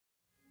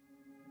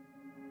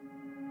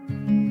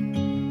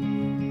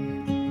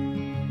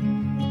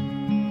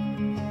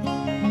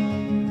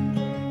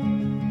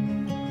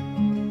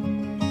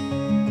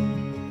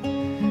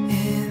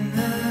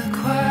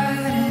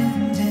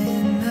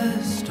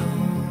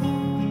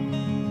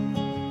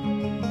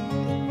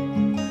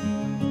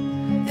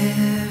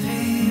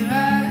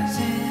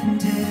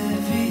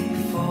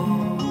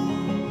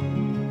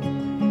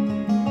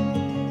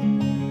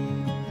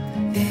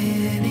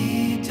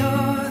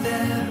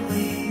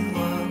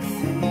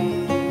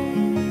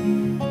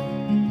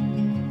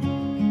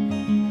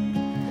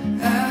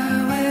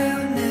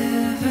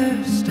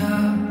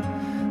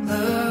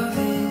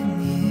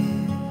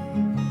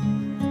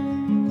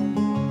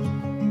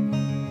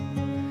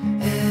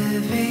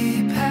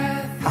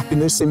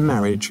Happiness in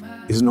marriage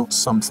is not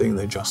something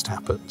that just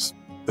happens.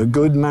 A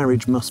good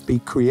marriage must be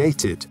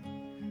created.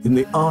 In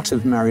the art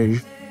of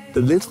marriage, the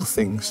little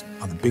things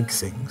are the big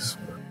things.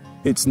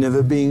 It's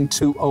never being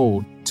too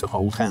old to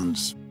hold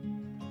hands.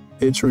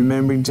 It's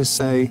remembering to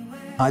say,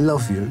 I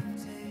love you,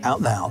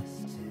 out loud,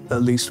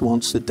 at least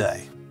once a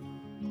day.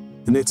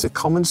 And it's a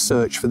common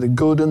search for the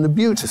good and the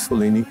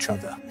beautiful in each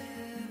other.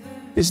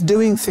 It's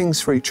doing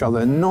things for each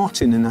other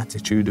not in an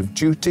attitude of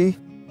duty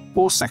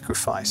or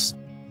sacrifice,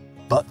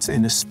 but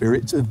in a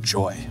spirit of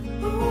joy.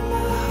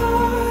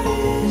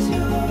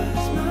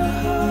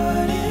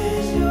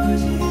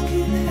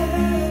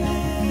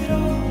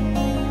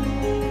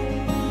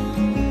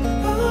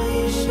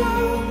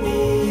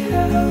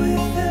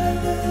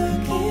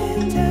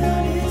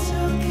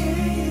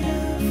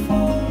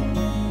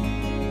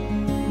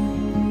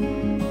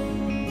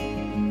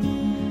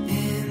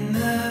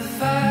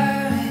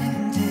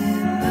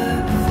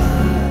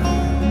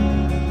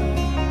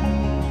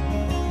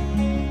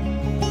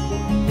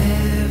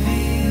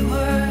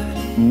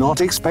 Not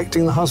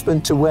expecting the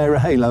husband to wear a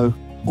halo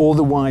or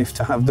the wife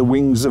to have the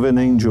wings of an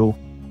angel.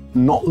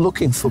 Not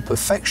looking for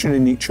perfection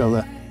in each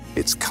other.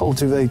 It's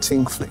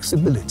cultivating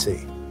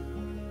flexibility,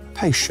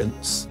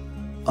 patience,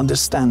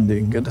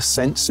 understanding, and a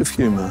sense of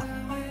humor.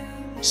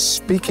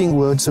 Speaking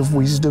words of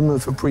wisdom,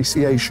 of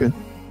appreciation,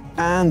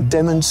 and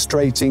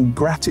demonstrating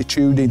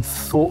gratitude in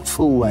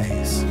thoughtful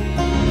ways.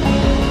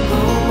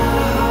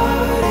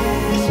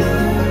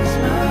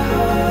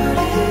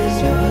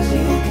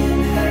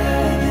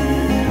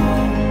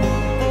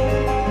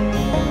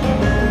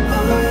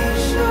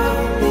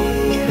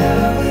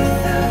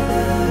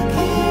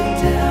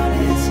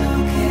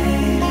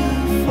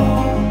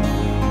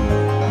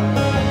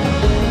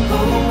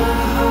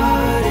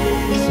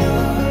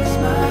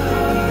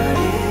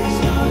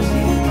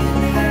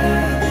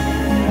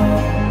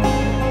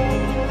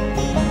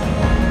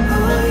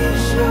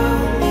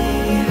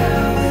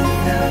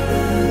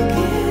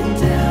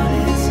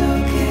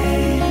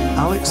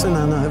 Alex and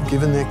Anna have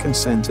given their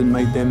consent and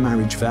made their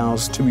marriage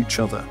vows to each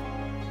other,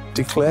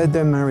 declared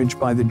their marriage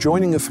by the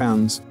joining of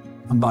hands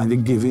and by the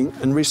giving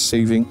and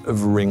receiving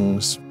of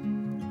rings.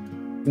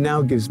 It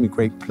now gives me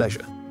great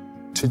pleasure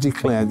to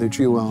declare that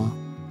you are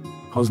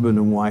husband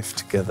and wife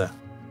together.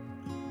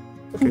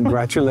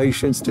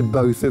 Congratulations to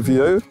both of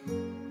you.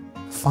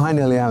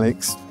 Finally,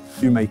 Alex,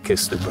 you may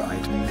kiss the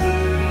bride.